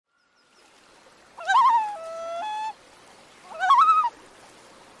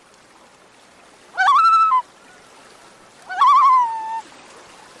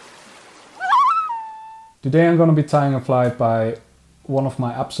Today I'm going to be tying a fly by one of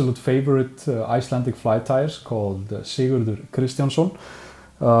my absolute favorite Icelandic fly tyers called Sigurður Kristjánsson.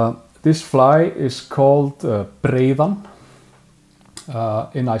 This fly is called Breiðan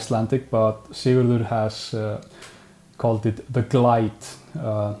in Icelandic, but Sigurður has called it the Glide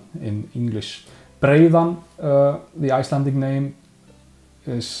in English. Breiðan, the Icelandic name,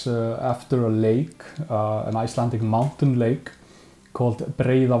 is after a lake, an Icelandic mountain lake called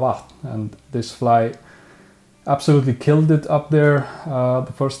Breiðavatn, and this fly absolutely killed it up there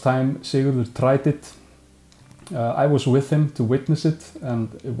the first time Sigurður tried it. I was with him to witness it, and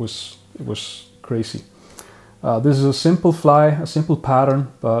it was crazy. This is a simple fly, a simple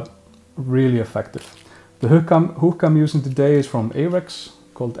pattern, but really effective. The hook I'm using today is from Avex,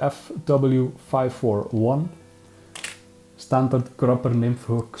 called FW541. Standard grubber nymph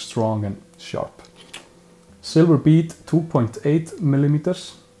hook, strong and sharp. Silver bead, 2.8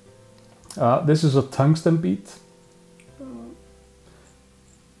 millimeters. This is a tungsten bead.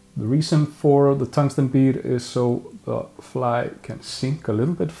 The reason for the tungsten bead is so the fly can sink a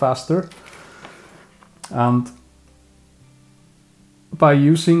little bit faster, and by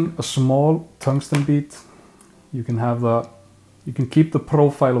using a small tungsten bead you can keep the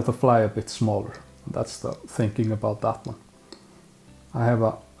profile of the fly a bit smaller. That's the thinking about that one. I have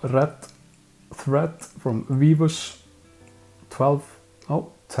a red thread from Vivus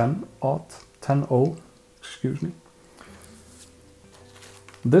 10-0, excuse me.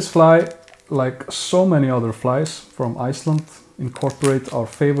 This fly, like so many other flies from Iceland, incorporate our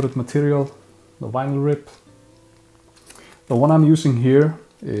favorite material, the vinyl rib. The one I'm using here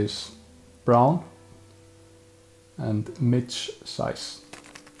is brown and midge size.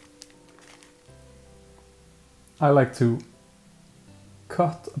 I like to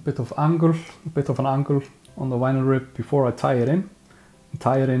cut a bit of an angle on the vinyl rib before I tie it in, and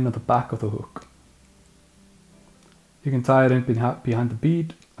tie it in at the back of the hook. You can tie it in behind the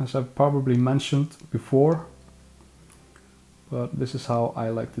bead, as I've probably mentioned before, but this is how I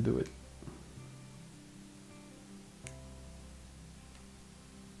like to do it.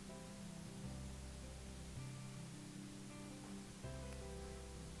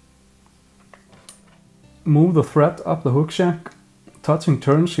 Move the thread up the hook shank. Touching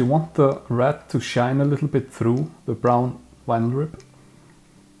turns, you want the red to shine a little bit through the brown vinyl rib,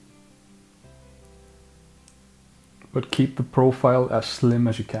 but keep the profile as slim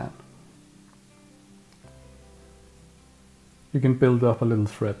as you can. You can build up a little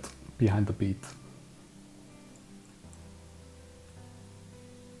thread behind the bead.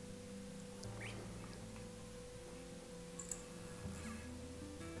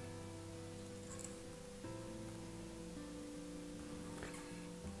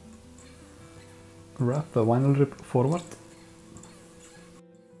 Wrap the vinyl rib forward.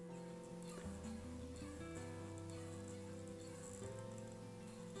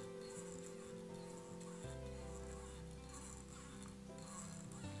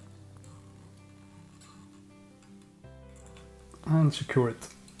 And secure it.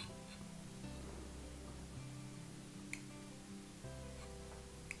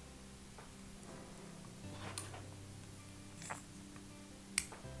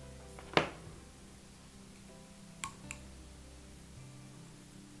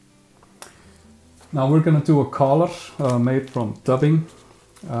 Now we're going to do a collar made from dubbing,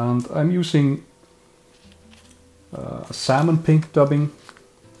 and I'm using a salmon pink dubbing,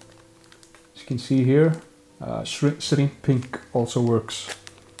 as you can see here. Shrimp pink also works.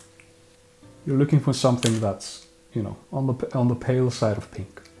 You're looking for something that's, you know, on the pale side of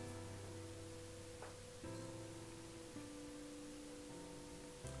pink.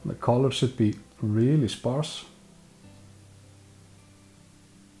 The collar should be really sparse.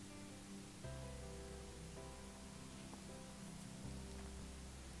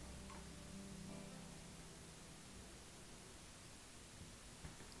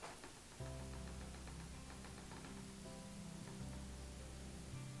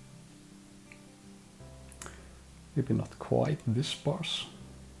 Maybe not quite this sparse.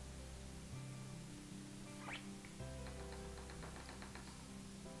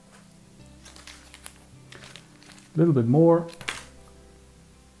 A little bit more.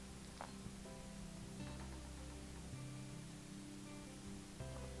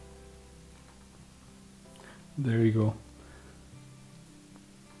 There you go.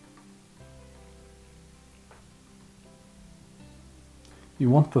 You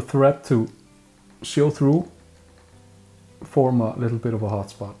want the thread to show through, form a little bit of a hot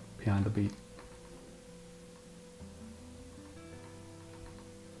spot behind the bead.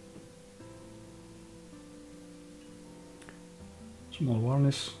 Small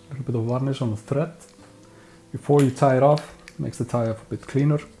varnish, a little bit of varnish on the thread. before you tie it off. Makes the tie off a bit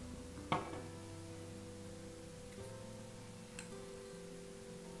cleaner.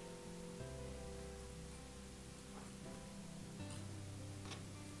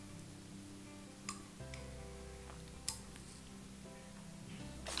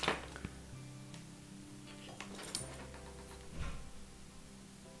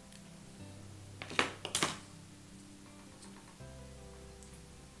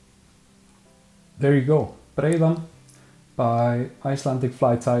 There you go, Breiðan by Icelandic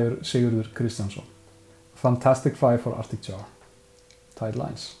fly tyer Sigurður Kristjánsson. Fantastic fly for Arctic Char. Tight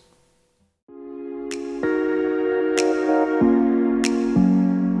lines.